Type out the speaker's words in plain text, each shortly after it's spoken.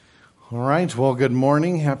All right, well, good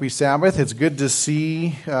morning. Happy Sabbath. It's good to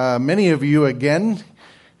see many of you again,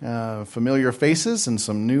 familiar faces and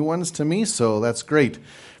some new ones to me, so that's great.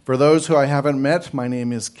 For those who I haven't met, my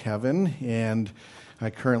name is Kevin, and I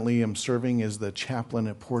currently am serving as the chaplain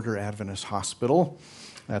at Porter Adventist Hospital.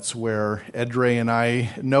 That's where Edre and I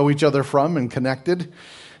know each other from and connected,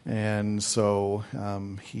 and so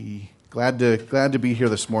glad to be here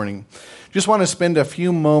this morning. Just want to spend a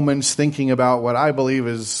few moments thinking about what I believe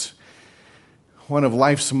is one of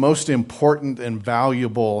life's most important and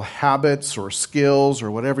valuable habits or skills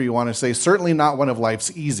or whatever you want to say. Certainly not one of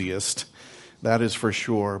life's easiest, that is for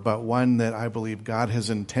sure, but one that I believe God has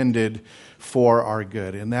intended for our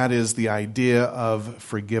good, and that is the idea of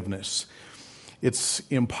forgiveness. It's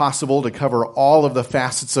impossible to cover all of the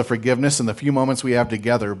facets of forgiveness in the few moments we have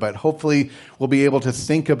together, but hopefully we'll be able to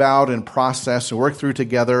think about and process and work through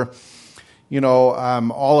together. You know,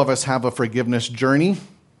 all of us have a forgiveness journey,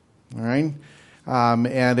 all right?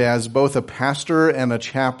 And as both a pastor and a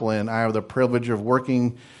chaplain, I have the privilege of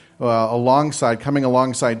working coming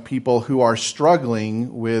alongside people who are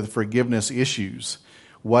struggling with forgiveness issues.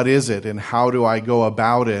 What is it, and how do I go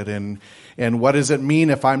about it, and what does it mean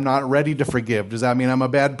if I'm not ready to forgive? Does that mean I'm a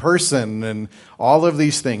bad person? And all of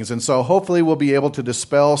these things. And so hopefully we'll be able to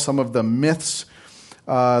dispel some of the myths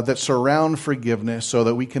that surround forgiveness so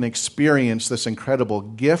that we can experience this incredible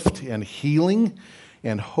gift and healing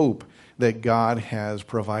and hope that God has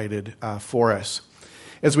provided for us.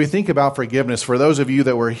 As we think about forgiveness, for those of you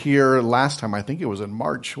that were here last time, I think it was in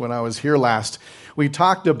March when I was here last, we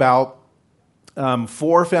talked about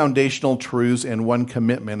 4 foundational truths and 1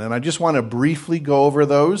 commitment. And I just want to briefly go over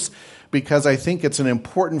those because I think it's an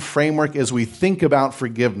important framework as we think about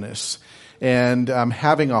forgiveness and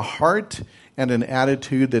having a heart and an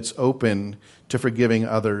attitude that's open to forgiving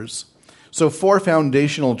others. So 4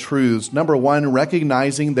 foundational truths. Number 1,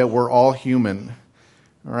 recognizing that we're all human,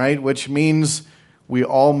 all right, which means we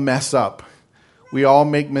all mess up. We all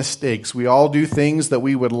make mistakes. We all do things that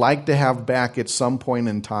we would like to have back at some point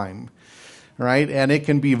in time, all right? And it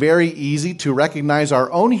can be very easy to recognize our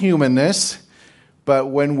own humanness, but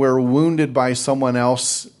when we're wounded by someone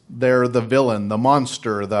else, they're the villain, the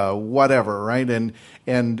monster, the whatever, right? And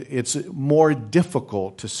it's more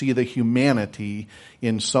difficult to see the humanity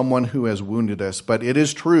in someone who has wounded us. But it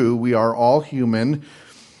is true, we are all human.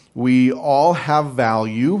 We all have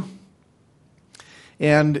value.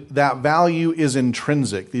 And that value is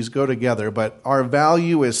intrinsic. These go together. But our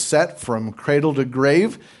value is set from cradle to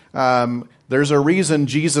grave. There's a reason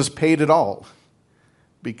Jesus paid it all.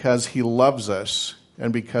 Because he loves us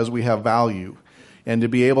and because we have value. And to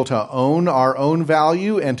be able to own our own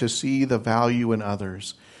value and to see the value in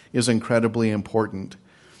others is incredibly important.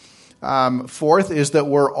 4th is that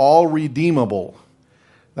we're all redeemable.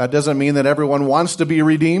 That doesn't mean that everyone wants to be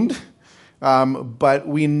redeemed, but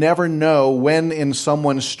we never know when in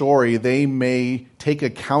someone's story they may take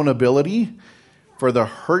accountability for the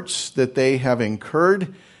hurts that they have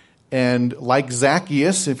incurred. And like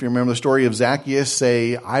Zacchaeus, if you remember the story of Zacchaeus,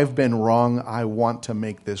 say, I've been wrong, I want to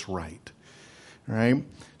make this right. Right?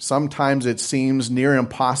 Sometimes it seems near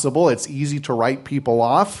impossible. It's easy to write people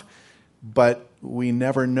off, but we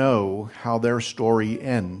never know how their story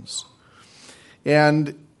ends.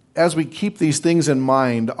 And as we keep these things in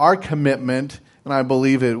mind, our commitment, and I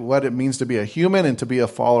believe what it means to be a human and to be a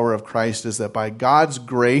follower of Christ, is that by God's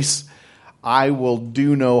grace, I will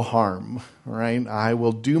do no harm. Right? I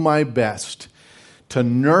will do my best to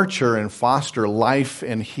nurture and foster life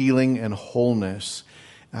and healing and wholeness.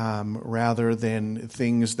 Rather than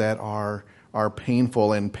things that are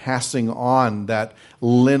painful and passing on that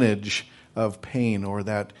lineage of pain or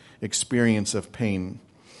that experience of pain.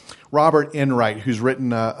 Robert Enright, who's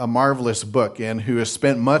written a marvelous book and who has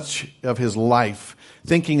spent much of his life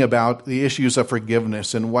thinking about the issues of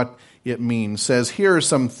forgiveness and what it means, says here are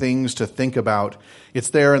some things to think about.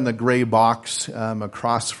 It's there in the gray box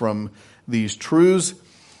across from these truths.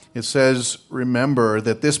 It says, remember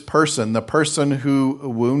that this person, the person who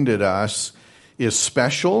wounded us, is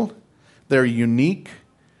special, they're unique,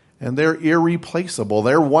 and they're irreplaceable.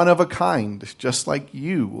 They're one of a kind, just like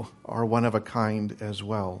you are one of a kind as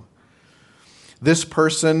well. This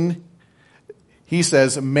person, he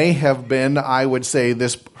says, may have been, I would say,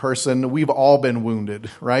 this person, we've all been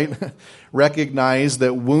wounded, right? Recognize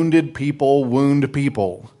that wounded people wound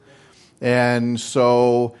people. And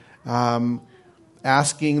so,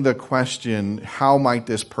 asking the question, how might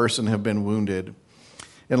this person have been wounded?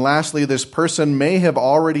 And lastly, this person may have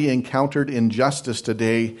already encountered injustice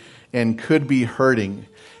today and could be hurting.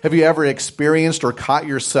 Have you ever experienced or caught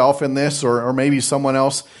yourself in this, or maybe someone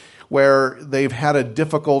else, where they've had a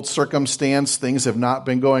difficult circumstance. Things have not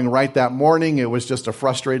been going right that morning. It was just a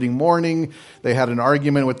frustrating morning. They had an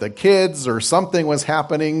argument with the kids or something was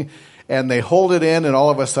happening, and they hold it in, and all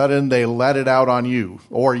of a sudden they let it out on you,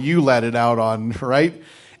 or you let it out on, right?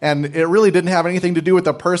 And it really didn't have anything to do with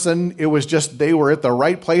the person. It was just they were at the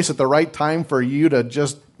right place at the right time for you to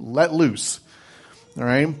just let loose, all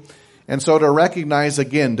right? And so to recognize,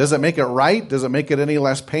 again, does it make it right? Does it make it any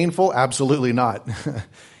less painful? Absolutely not.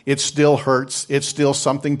 It still hurts. It's still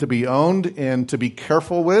something to be owned and to be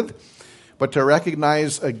careful with. But to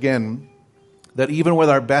recognize, again, that even with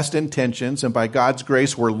our best intentions, and by God's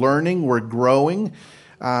grace, we're learning, we're growing,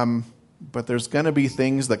 but there's going to be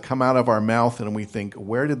things that come out of our mouth and we think,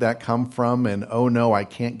 where did that come from? And oh no, I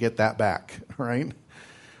can't get that back, right?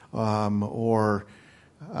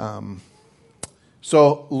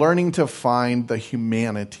 So learning to find the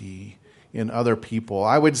humanity in other people.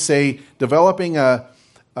 I would say developing a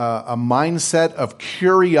mindset of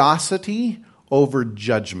curiosity over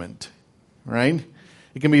judgment, right?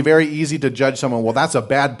 It can be very easy to judge someone, well, that's a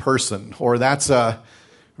bad person, or that's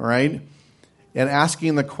right? And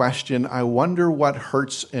asking the question, I wonder what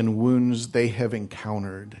hurts and wounds they have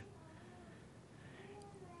encountered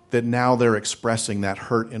that now they're expressing that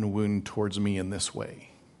hurt and wound towards me in this way,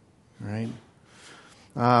 right?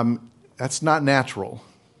 That's not natural.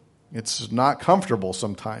 It's not comfortable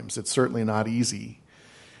sometimes. It's certainly not easy.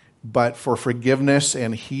 But for forgiveness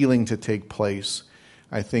and healing to take place,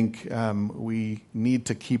 I think we need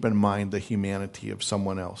to keep in mind the humanity of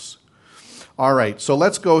someone else. All right, so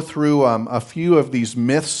let's go through a few of these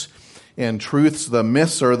myths and truths. The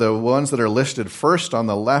myths are the ones that are listed first on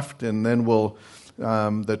the left, and then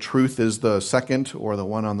the truth is the second, or the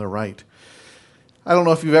one on the right. I don't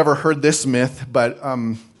know if you've ever heard this myth, but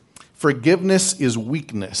forgiveness is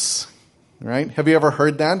weakness, right? Have you ever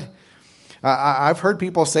heard that? I've heard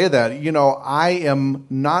people say that, I am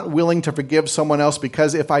not willing to forgive someone else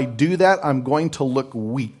because if I do that, I'm going to look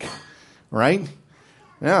weak, right?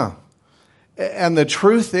 Yeah. And the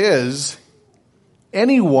truth is,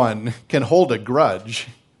 anyone can hold a grudge.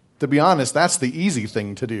 To be honest, that's the easy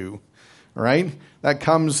thing to do, right? That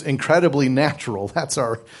comes incredibly natural. That's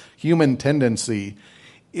our human tendency.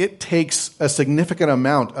 It takes a significant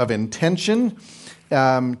amount of intention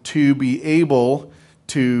to be able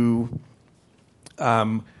to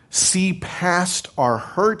see past our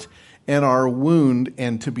hurt and our wound,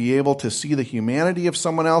 and to be able to see the humanity of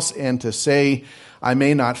someone else and to say, I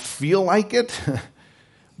may not feel like it,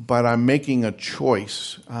 but I'm making a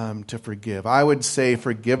choice to forgive. I would say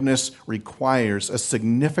forgiveness requires a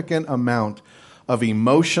significant amount of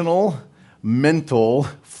emotional, mental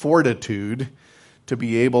fortitude to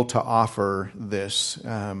be able to offer this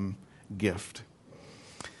gift.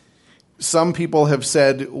 Some people have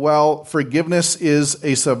said, well, forgiveness is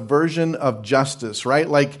a subversion of justice, right?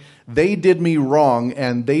 Like they did me wrong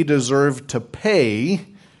and they deserve to pay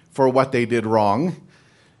for what they did wrong,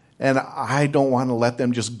 and I don't want to let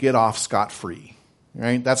them just get off scot-free,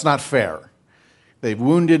 right? That's not fair. They've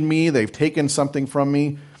wounded me. They've taken something from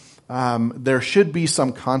me. There should be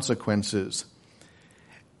some consequences.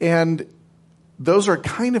 And those are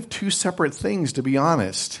kind of two separate things, to be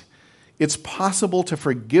honest. It's possible to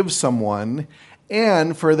forgive someone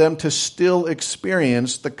and for them to still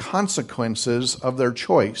experience the consequences of their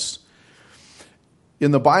choice.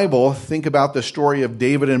 In the Bible, think about the story of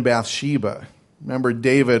David and Bathsheba. Remember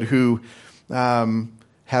David who had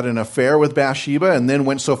an affair with Bathsheba and then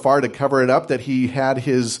went so far to cover it up that he had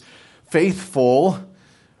his faithful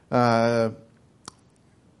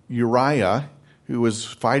Uriah, who was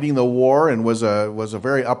fighting the war and was a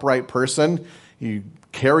very upright person. He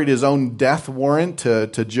carried his own death warrant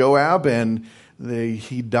to Joab, and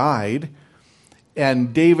he died.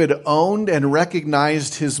 And David owned and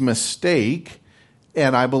recognized his mistake,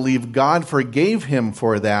 and I believe God forgave him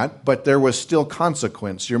for that, but there was still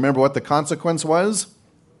consequence. You remember what the consequence was?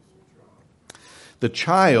 The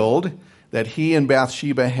child that he and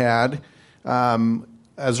Bathsheba had,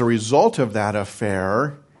 as a result of that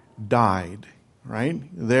affair, died, right?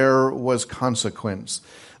 There was consequence.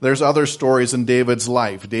 There's other stories in David's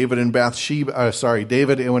life. David,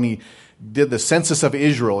 when he did the census of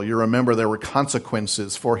Israel, you remember there were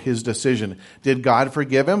consequences for his decision. Did God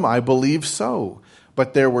forgive him? I believe so.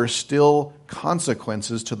 But there were still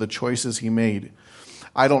consequences to the choices he made.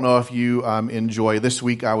 I don't know if you enjoy. This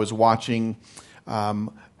week I was watching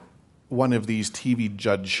one of these TV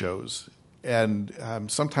judge shows. And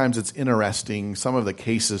sometimes it's interesting, some of the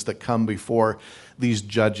cases that come before these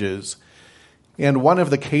judges. And one of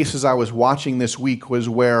the cases I was watching this week was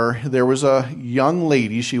where there was a young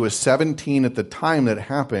lady, she was 17 at the time that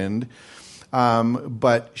happened,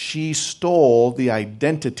 but she stole the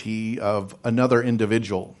identity of another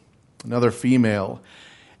individual, another female.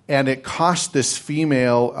 And it cost this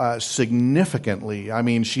female significantly. I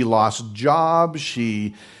mean, she lost jobs,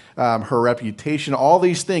 her reputation, all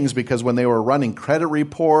these things, because when they were running credit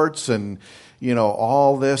reports and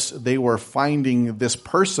all this, they were finding this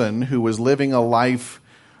person who was living a life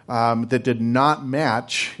that did not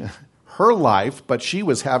match her life, but she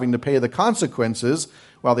was having to pay the consequences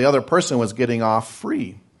while the other person was getting off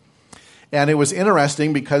free. And it was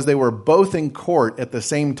interesting because they were both in court at the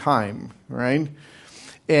same time, right?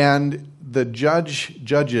 And the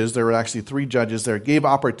judges, there were actually 3 judges there, gave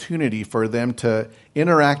opportunity for them to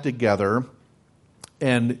interact together.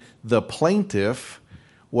 And the plaintiff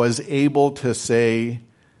was able to say,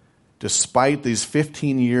 despite these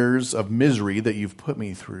 15 years of misery that you've put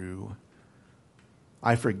me through,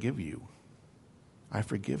 I forgive you. I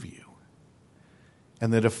forgive you.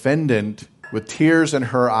 And the defendant, with tears in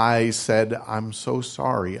her eyes, said, I'm so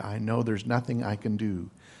sorry. I know there's nothing I can do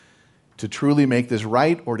to truly make this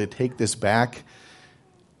right or to take this back.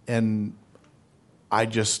 And I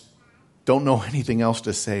just don't know anything else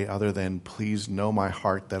to say other than, please know my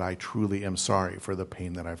heart that I truly am sorry for the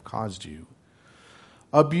pain that I've caused you.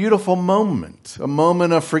 A beautiful moment, a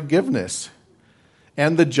moment of forgiveness.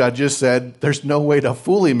 And the judges said, there's no way to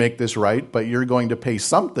fully make this right, but you're going to pay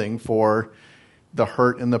something for the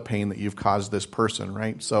hurt and the pain that you've caused this person,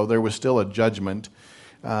 right? So there was still a judgment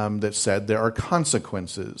that said there are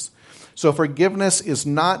consequences. So forgiveness is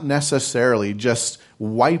not necessarily just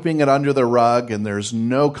wiping it under the rug and there's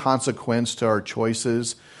no consequence to our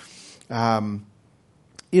choices.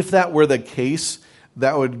 If that were the case,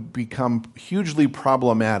 that would become hugely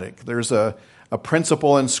problematic. There's a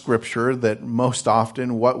principle in Scripture that most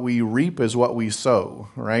often what we reap is what we sow,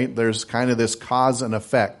 right? There's kind of this cause and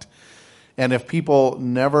effect. And if people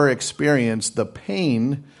never experience the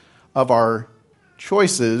pain of our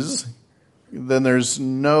choices, then there's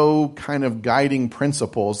no kind of guiding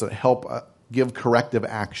principles that help give corrective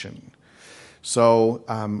action. So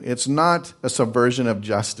it's not a subversion of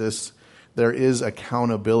justice. There is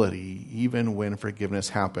accountability even when forgiveness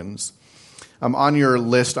happens. On your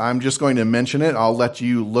list, I'm just going to mention it. I'll let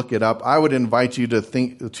you look it up. I would invite you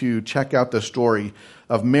to check out the story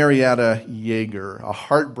of Marietta Yeager, a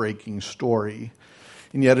heartbreaking story,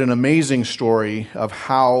 and yet an amazing story of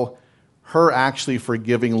how her actually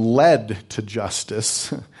forgiving led to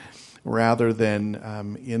justice rather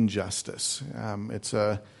than injustice. It's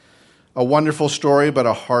a wonderful story, but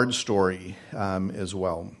a hard story as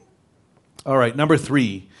well. All right, number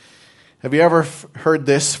 3. Have you ever heard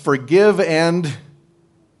this? Forgive and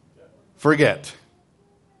forget.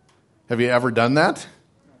 Have you ever done that?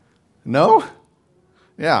 No?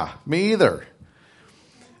 Yeah, me either.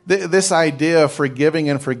 This idea of forgiving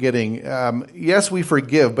and forgetting, yes, we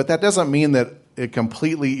forgive, but that doesn't mean that it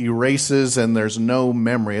completely erases and there's no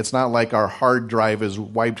memory. It's not like our hard drive is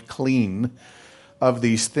wiped clean of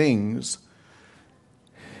these things.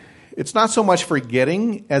 It's not so much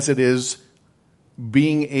forgetting as it is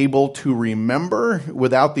being able to remember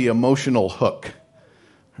without the emotional hook,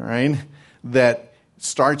 all right, that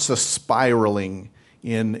starts a spiraling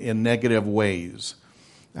in negative ways.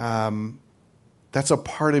 That's a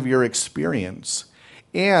part of your experience.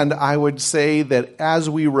 And I would say that as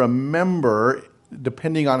we remember,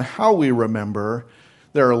 depending on how we remember,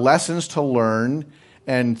 there are lessons to learn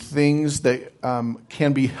and things that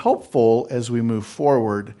can be helpful as we move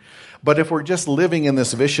forward. But if we're just living in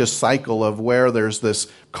this vicious cycle of where there's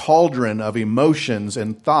this cauldron of emotions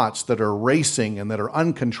and thoughts that are racing and that are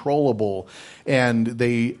uncontrollable, and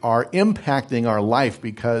they are impacting our life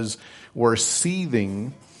because we're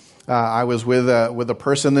seething. I was with a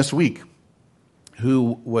person this week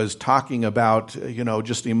who was talking about,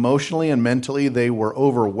 just emotionally and mentally, they were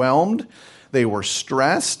overwhelmed, they were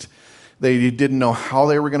stressed, they didn't know how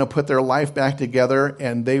they were going to put their life back together,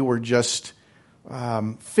 and they were just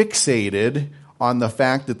fixated on the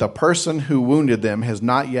fact that the person who wounded them has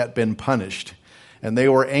not yet been punished. And they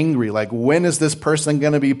were angry, like, when is this person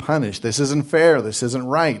going to be punished? This isn't fair. This isn't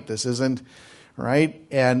right. This isn't right.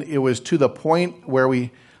 And it was to the point where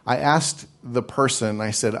I asked the person,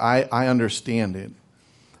 I said, I understand it.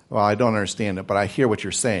 Well, I don't understand it, but I hear what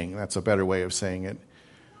you're saying. That's a better way of saying it.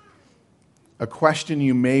 A question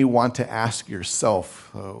you may want to ask yourself,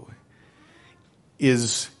 though,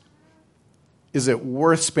 is it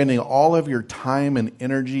worth spending all of your time and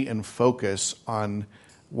energy and focus on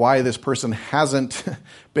why this person hasn't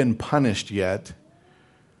been punished yet?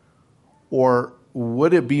 Or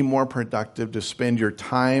would it be more productive to spend your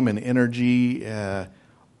time and energy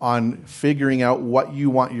on figuring out what you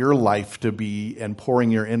want your life to be and pouring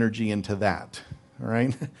your energy into that, all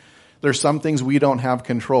right? There's some things we don't have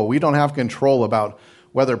control. We don't have control about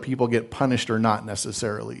whether people get punished or not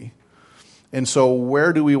necessarily. And so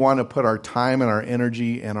where do we want to put our time and our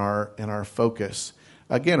energy and our focus?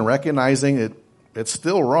 Again, recognizing it's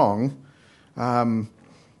still wrong,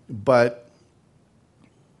 but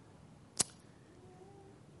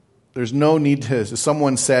there's no need to, as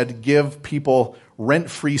someone said, give people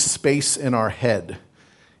rent-free space in our head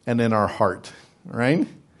and in our heart, right?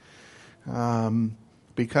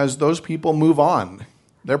 Because those people move on.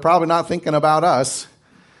 They're probably not thinking about us.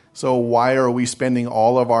 So why are we spending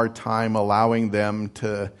all of our time allowing them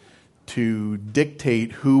to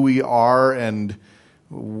dictate who we are and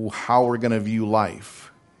how we're going to view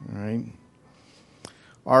life?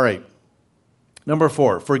 All right. Number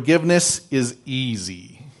 4, forgiveness is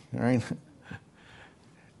easy. All right.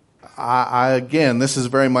 Again, this is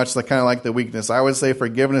very much kind of like the weakness. I would say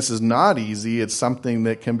forgiveness is not easy. It's something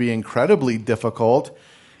that can be incredibly difficult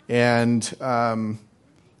and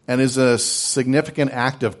is a significant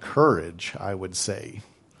act of courage, I would say.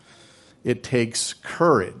 It takes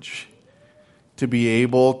courage to be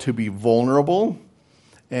able to be vulnerable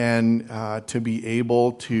and to be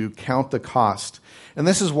able to count the cost. And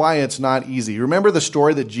this is why it's not easy. Remember the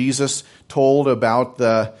story that Jesus told about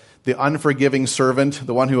the unforgiving servant,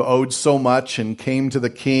 the one who owed so much and came to the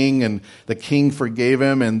king, and the king forgave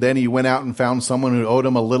him, and then he went out and found someone who owed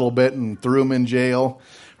him a little bit and threw him in jail,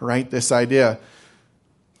 right? This idea.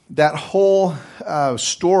 That whole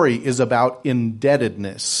story is about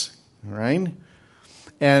indebtedness, right?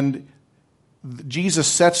 And Jesus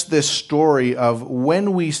sets this story of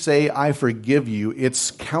when we say, I forgive you,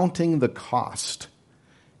 it's counting the cost.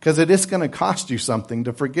 Because it is going to cost you something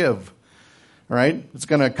to forgive, right? It's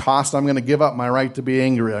going to cost, I'm going to give up my right to be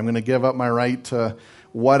angry. I'm going to give up my right to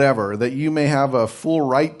whatever that you may have a full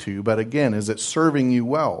right to. But again, is it serving you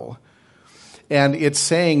well? And it's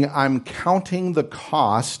saying, I'm counting the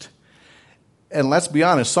cost. And let's be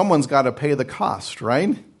honest, someone's got to pay the cost,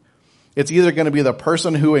 right? It's either going to be the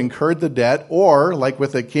person who incurred the debt, or, like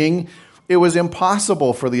with the king, it was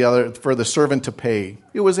impossible for the servant to pay.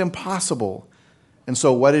 It was impossible. And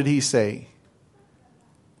so what did he say?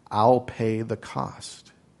 I'll pay the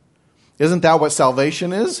cost. Isn't that what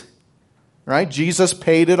salvation is? Right? Jesus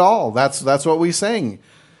paid it all. That's what we sing.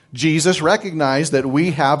 Jesus recognized that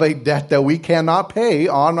we have a debt that we cannot pay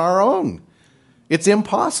on our own. It's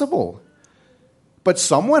impossible. But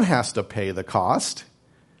someone has to pay the cost,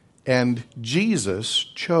 and Jesus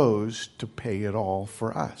chose to pay it all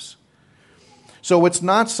for us. So it's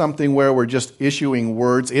not something where we're just issuing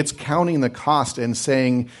words. It's counting the cost and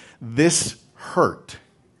saying, this hurt.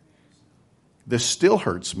 This still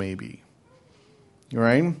hurts maybe.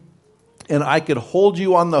 Right? And I could hold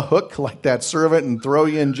you on the hook like that servant and throw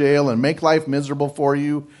you in jail and make life miserable for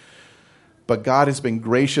you. But God has been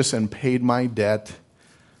gracious and paid my debt.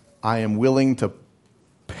 I am willing to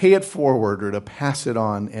pay it forward or to pass it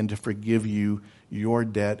on and to forgive you your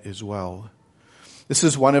debt as well. This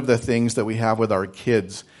is one of the things that we have with our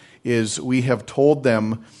kids is we have told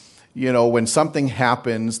them, when something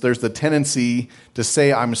happens, there's the tendency to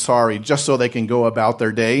say, I'm sorry, just so they can go about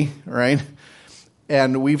their day, right?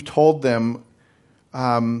 And we've told them,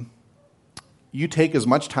 you take as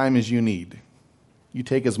much time as you need. You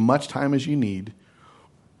take as much time as you need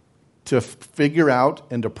to figure out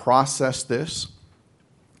and to process this.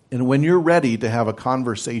 And when you're ready to have a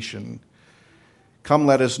conversation, come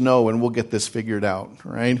let us know and we'll get this figured out,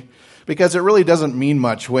 right? Because it really doesn't mean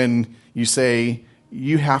much when you say,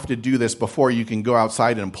 you have to do this before you can go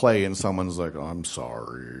outside and play, and someone's like, oh, I'm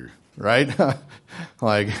sorry, right?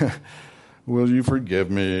 Like, will you forgive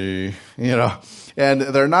me? And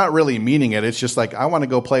they're not really meaning it. It's just like, I want to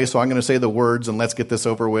go play, so I'm going to say the words, and let's get this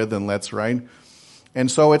over with, and let's, right? And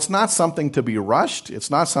so it's not something to be rushed. It's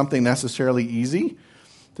not something necessarily easy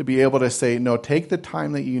to be able to say, no, take the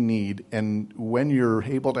time that you need, and when you're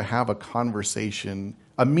able to have a conversation,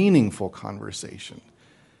 a meaningful conversation,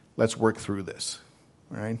 let's work through this,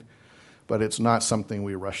 right? But it's not something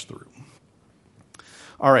we rush through.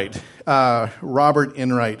 All right, Robert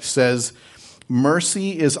Enright says,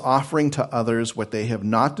 mercy is offering to others what they have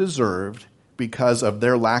not deserved because of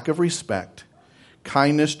their lack of respect,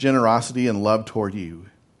 kindness, generosity, and love toward you.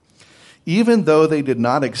 Even though they did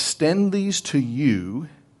not extend these to you,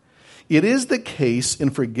 it is the case in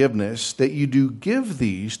forgiveness that you do give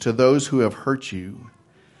these to those who have hurt you.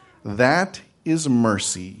 That is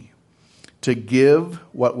mercy, to give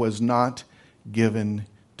what was not given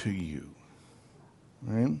to you.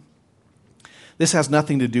 Right? This has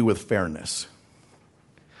nothing to do with fairness.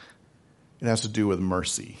 It has to do with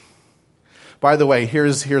mercy. By the way,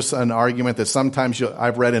 here's an argument that sometimes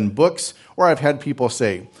I've read in books, or I've had people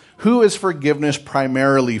say, who is forgiveness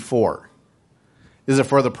primarily for? Is it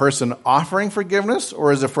for the person offering forgiveness,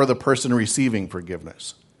 or is it for the person receiving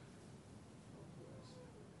forgiveness?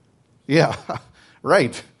 Yeah,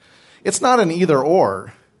 right. It's not an either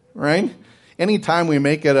or, right? Anytime we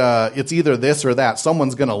make it it's either this or that,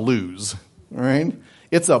 someone's going to lose, right?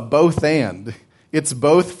 It's a both and. It's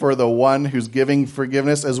both for the one who's giving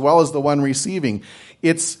forgiveness as well as the one receiving.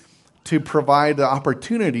 It's to provide the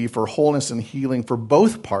opportunity for wholeness and healing for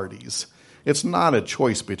both parties. It's not a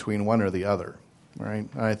choice between one or the other, right?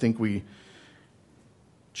 I think we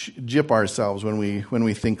gyp ourselves when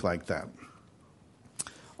we think like that.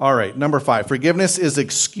 All right, number 5. Forgiveness is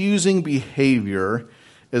excusing behavior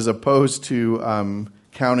as opposed to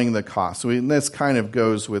counting the cost. So this kind of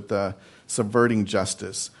goes with subverting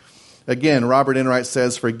justice. Again, Robert Enright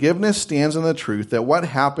says, forgiveness stands in the truth that what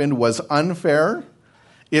happened was unfair.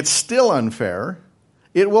 It's still unfair.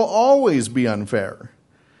 It will always be unfair.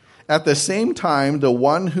 At the same time, the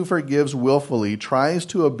one who forgives willfully tries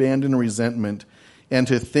to abandon resentment and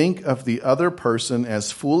to think of the other person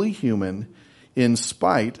as fully human in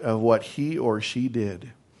spite of what he or she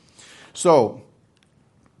did. So,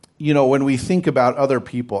 when we think about other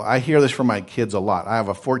people, I hear this from my kids a lot. I have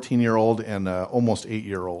a 14-year-old and an almost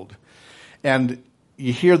 8-year-old. And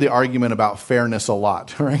you hear the argument about fairness a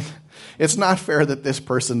lot, right? It's not fair that this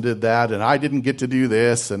person did that and I didn't get to do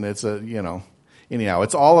this, and it's anyhow,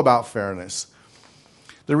 it's all about fairness.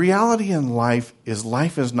 The reality in life is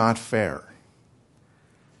not fair.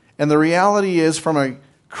 And the reality is, from a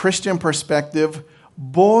Christian perspective,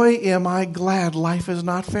 boy, am I glad life is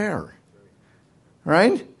not fair.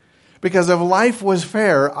 Right? Because if life was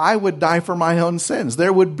fair, I would die for my own sins.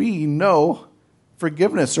 There would be no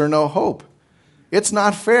forgiveness or no hope. It's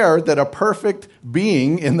not fair that a perfect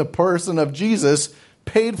being in the person of Jesus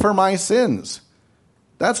paid for my sins.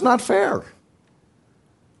 That's not fair.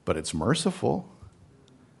 But it's merciful.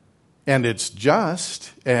 And it's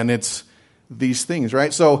just. And it's these things,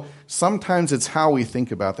 right? So sometimes it's how we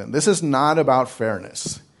think about them. This is not about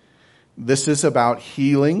fairness. This is about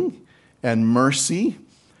healing and mercy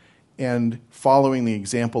and following the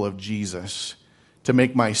example of Jesus to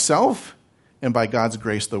make myself and by God's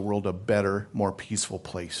grace the world a better, more peaceful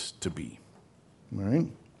place to be. All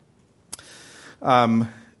right?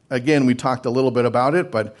 Again, we talked a little bit about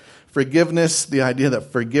it, but forgiveness, the idea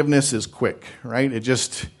that forgiveness is quick, right? It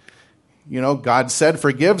just, God said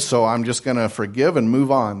forgive, so I'm just going to forgive and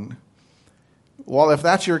move on. Well, if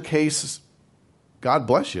that's your case, God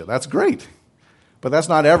bless you. That's great. But that's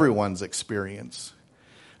not everyone's experience.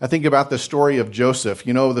 I think about the story of Joseph.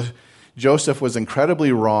 Joseph was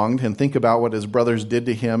incredibly wronged, and think about what his brothers did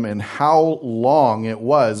to him and how long it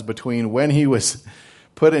was between when he was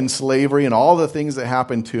put in slavery and all the things that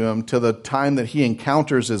happened to him to the time that he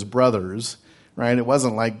encounters his brothers, right? It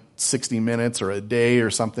wasn't like 60 minutes or a day or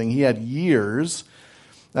something. He had years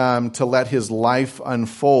to let his life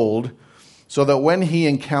unfold so that when he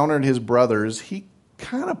encountered his brothers, he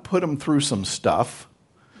kind of put them through some stuff,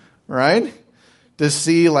 right? To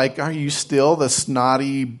see, are you still the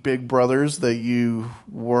snotty big brothers that you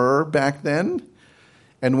were back then?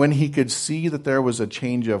 And when he could see that there was a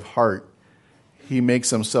change of heart, he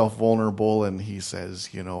makes himself vulnerable and he says,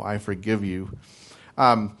 I forgive you.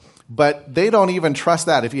 But they don't even trust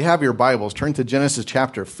that. If you have your Bibles, turn to Genesis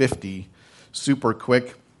chapter 50, super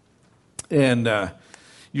quick. And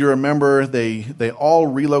you remember they all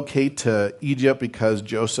relocate to Egypt because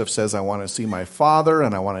Joseph says, I want to see my father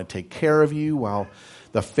and I want to take care of you while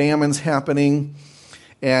the famine's happening.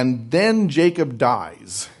 And then Jacob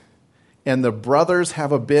dies. And the brothers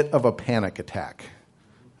have a bit of a panic attack.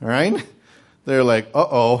 All right? They're like,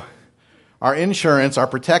 uh-oh, our insurance, our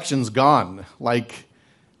protection's gone.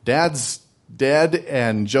 Dad's dead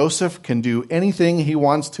and Joseph can do anything he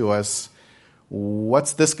wants to us.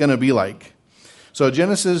 What's this going to be like? So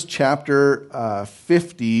Genesis chapter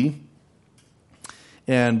 50,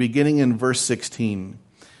 and beginning in verse 16.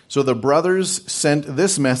 So the brothers sent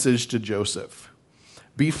this message to Joseph.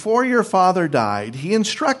 Before your father died, he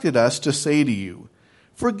instructed us to say to you,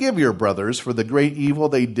 forgive your brothers for the great evil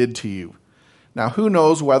they did to you. Now, who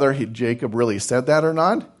knows whether Jacob really said that or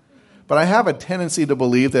not? But I have a tendency to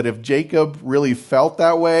believe that if Jacob really felt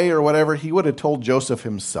that way or whatever, he would have told Joseph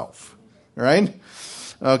himself. Right?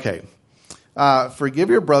 Okay. Forgive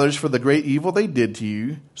your brothers for the great evil they did to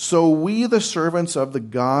you. So we, the servants of the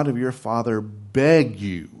God of your father, beg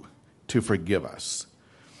you to forgive us.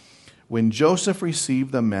 When Joseph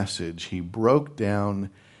received the message, he broke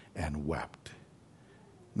down and wept.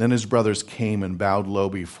 Then his brothers came and bowed low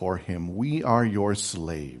before him. "We are your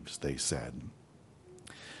slaves," they said.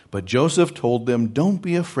 But Joseph told them, "Don't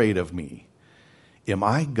be afraid of me. Am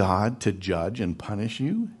I God to judge and punish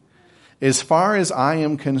you? As far as I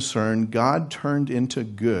am concerned, God turned into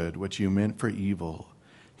good what you meant for evil.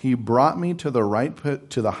 He brought me to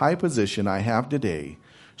the high position I have today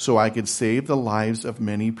so I could save the lives of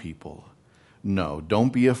many people. No,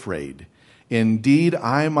 don't be afraid. Indeed,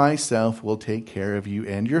 I myself will take care of you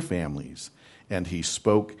and your families." And he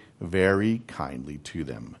spoke very kindly to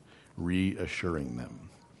them, reassuring them.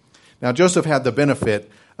 Now, Joseph had the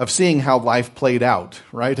benefit of seeing how life played out,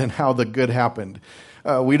 right, and how the good happened.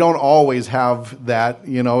 We don't always have that.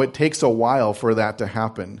 It takes a while for that to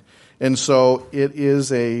happen. And so it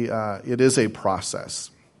is a process.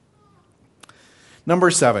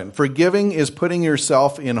 Number 7, forgiving is putting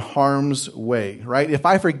yourself in harm's way, right? If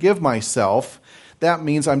I forgive myself, that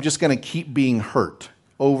means I'm just going to keep being hurt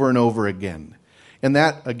over and over again. And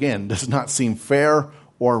that, again, does not seem fair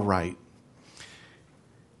or right.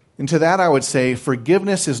 And to that I would say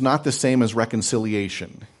forgiveness is not the same as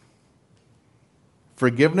reconciliation.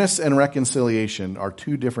 Forgiveness and reconciliation are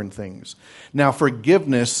two different things. Now,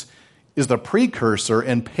 forgiveness is the precursor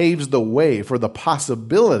and paves the way for the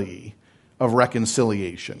possibility of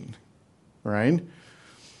reconciliation, right?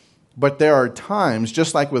 But there are times,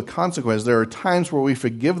 just like with consequences, there are times where we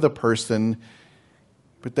forgive the person,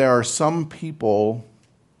 but there are some people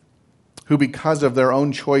who, because of their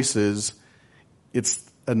own choices,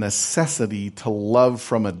 it's a necessity to love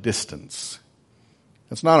from a distance.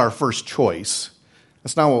 It's not our first choice.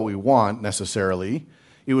 That's not what we want necessarily.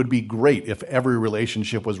 It would be great if every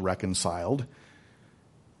relationship was reconciled,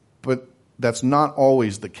 but that's not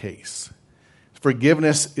always the case.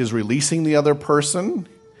 Forgiveness is releasing the other person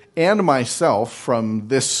and myself from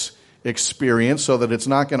this experience so that it's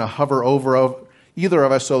not going to hover over either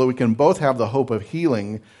of us, so that we can both have the hope of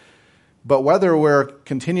healing. But whether we're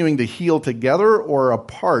continuing to heal together or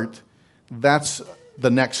apart, that's the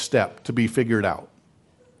next step to be figured out,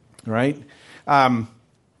 right?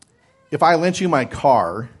 If I lent you my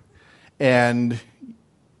car and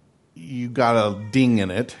you got a ding in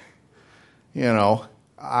it,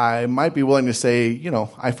 I might be willing to say,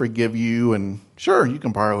 I forgive you, and sure, you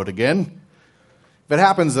can borrow it again. If it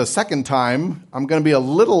happens a second time, I'm going to be a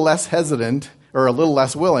little less hesitant, or a little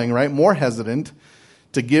less willing, right? More hesitant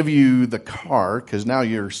to give you the car, because now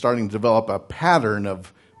you're starting to develop a pattern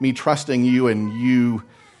of me trusting you and you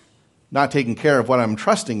not taking care of what I'm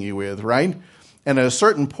trusting you with, right? And at a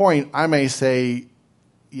certain point, I may say,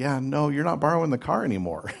 yeah, no, you're not borrowing the car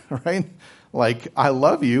anymore, right? Like, I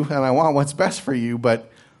love you and I want what's best for you,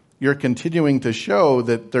 but you're continuing to show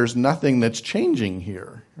that there's nothing that's changing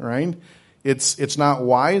here, right? It's not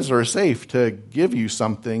wise or safe to give you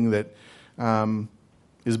something that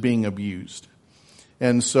is being abused.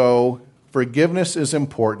 And so forgiveness is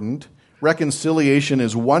important. Reconciliation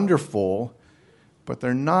is wonderful, but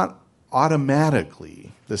they're not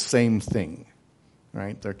automatically the same thing,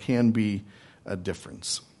 right? There can be a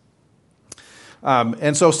difference.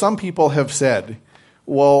 And so some people have said,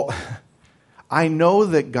 well, I know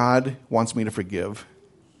that God wants me to forgive,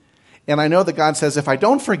 and I know that God says if I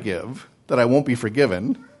don't forgive, that I won't be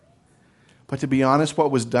forgiven. But to be honest,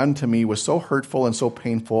 what was done to me was so hurtful and so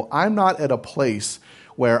painful, I'm not at a place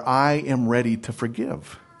where I am ready to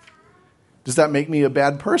forgive. Does that make me a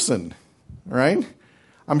bad person, right?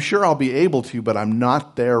 I'm sure I'll be able to, but I'm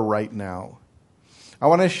not there right now. I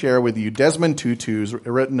want to share with you, Desmond Tutu's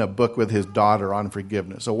written a book with his daughter on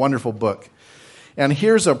forgiveness, a wonderful book. And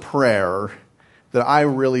here's a prayer that I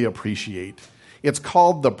really appreciate. It's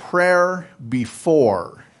called the prayer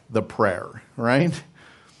before the prayer, right?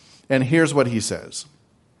 And here's what he says.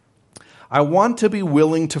 I want to be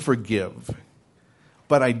willing to forgive,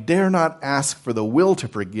 but I dare not ask for the will to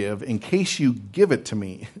forgive in case you give it to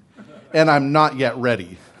me, and I'm not yet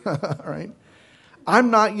ready, right?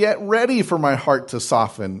 I'm not yet ready for my heart to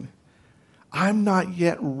soften. I'm not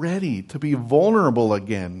yet ready to be vulnerable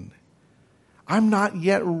again. I'm not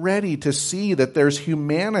yet ready to see that there's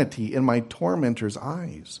humanity in my tormentor's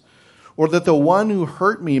eyes, or that the one who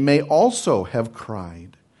hurt me may also have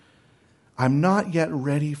cried. I'm not yet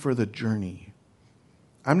ready for the journey.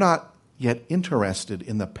 I'm not yet interested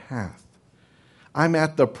in the path. I'm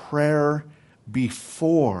at the prayer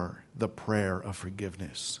before the prayer of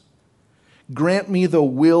forgiveness. Grant me the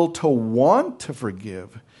will to want to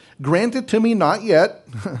forgive. Grant it to me not yet,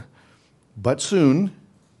 but soon.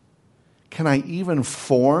 Can I even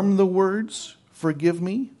form the words, forgive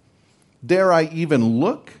me? Dare I even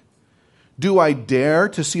look? Do I dare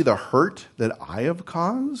to see the hurt that I have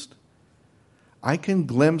caused? I can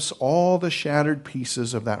glimpse all the shattered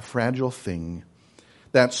pieces of that fragile thing,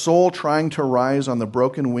 that soul trying to rise on the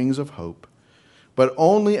broken wings of hope, but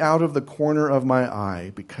only out of the corner of my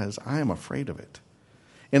eye because I am afraid of it.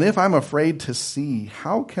 And if I'm afraid to see,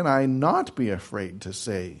 how can I not be afraid to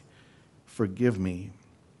say, forgive me?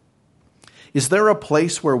 Is there a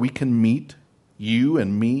place where we can meet, you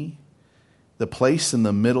and me, the place in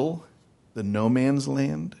the middle, the no man's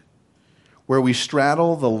land, where we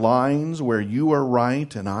straddle the lines where you are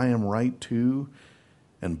right and I am right too,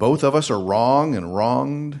 and both of us are wrong and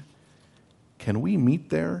wronged? Can we meet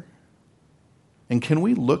there? And can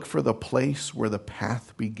we look for the place where the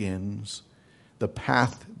path begins, the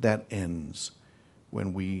path that ends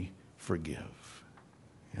when we forgive?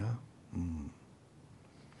 Yeah?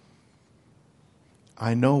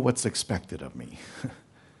 I know what's expected of me.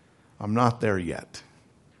 I'm not there yet.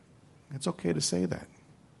 It's okay to say that.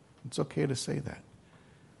 It's okay to say that.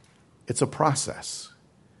 It's a process.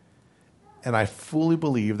 And I fully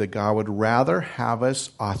believe that God would rather have us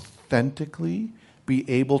authentically be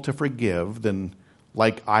able to forgive than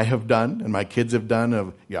like I have done and my kids have done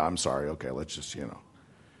of, yeah, I'm sorry, okay, let's just,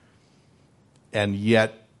 and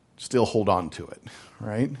yet still hold on to it,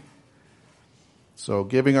 right? So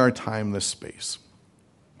giving our time this space.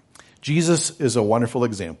 Jesus is a wonderful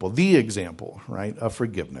example, the example, right, of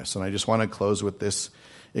forgiveness. And I just want to close with this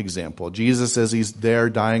example. Jesus, as he's there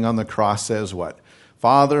dying on the cross, says what?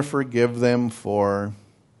 Father, forgive them, for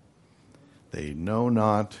they know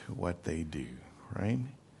not what they do, right?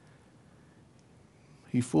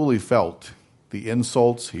 He fully felt the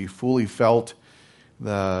insults. He fully felt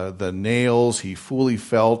the nails. He fully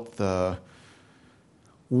felt the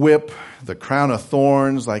whip, the crown of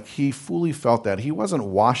thorns. Like, he fully felt that. He wasn't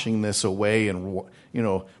washing this away and,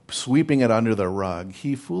 sweeping it under the rug.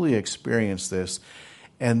 He fully experienced this.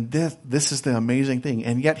 And this is the amazing thing.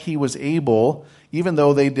 And yet he was able, even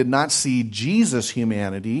though they did not see Jesus'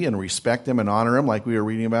 humanity and respect him and honor him like we were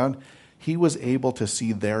reading about, he was able to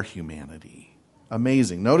see their humanity.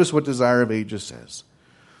 Amazing. Notice what Desire of Ages says.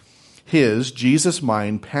 Jesus'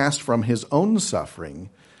 mind passed from his own suffering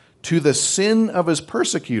to the sin of his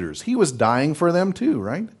persecutors. He was dying for them too,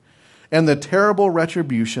 right? And the terrible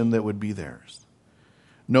retribution that would be theirs.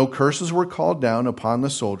 No curses were called down upon the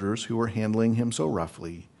soldiers who were handling him so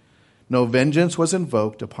roughly. No vengeance was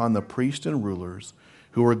invoked upon the priests and rulers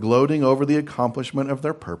who were gloating over the accomplishment of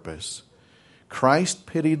their purpose. Christ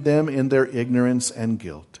pitied them in their ignorance and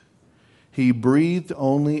guilt. He breathed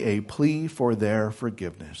only a plea for their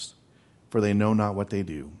forgiveness, for they know not what they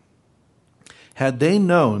do. Had they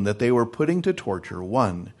known that they were putting to torture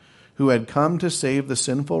one who had come to save the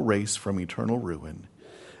sinful race from eternal ruin,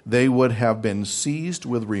 they would have been seized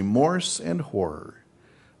with remorse and horror,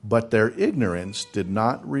 but their ignorance did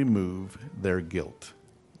not remove their guilt.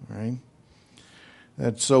 Right?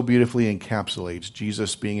 That so beautifully encapsulates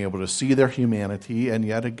Jesus being able to see their humanity and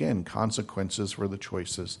yet again consequences for the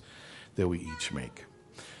choices that we each make.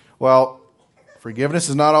 Well, forgiveness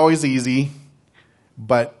is not always easy,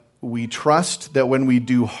 but we trust that when we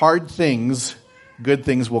do hard things, good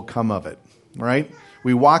things will come of it, right?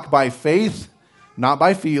 We walk by faith, not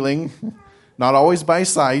by feeling, not always by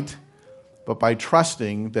sight, but by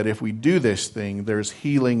trusting that if we do this thing, there's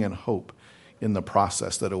healing and hope in the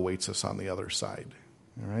process that awaits us on the other side,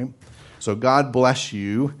 all right? So God bless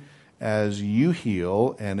you as you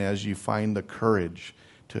heal and as you find the courage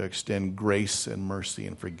to extend grace and mercy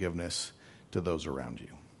and forgiveness to those around you.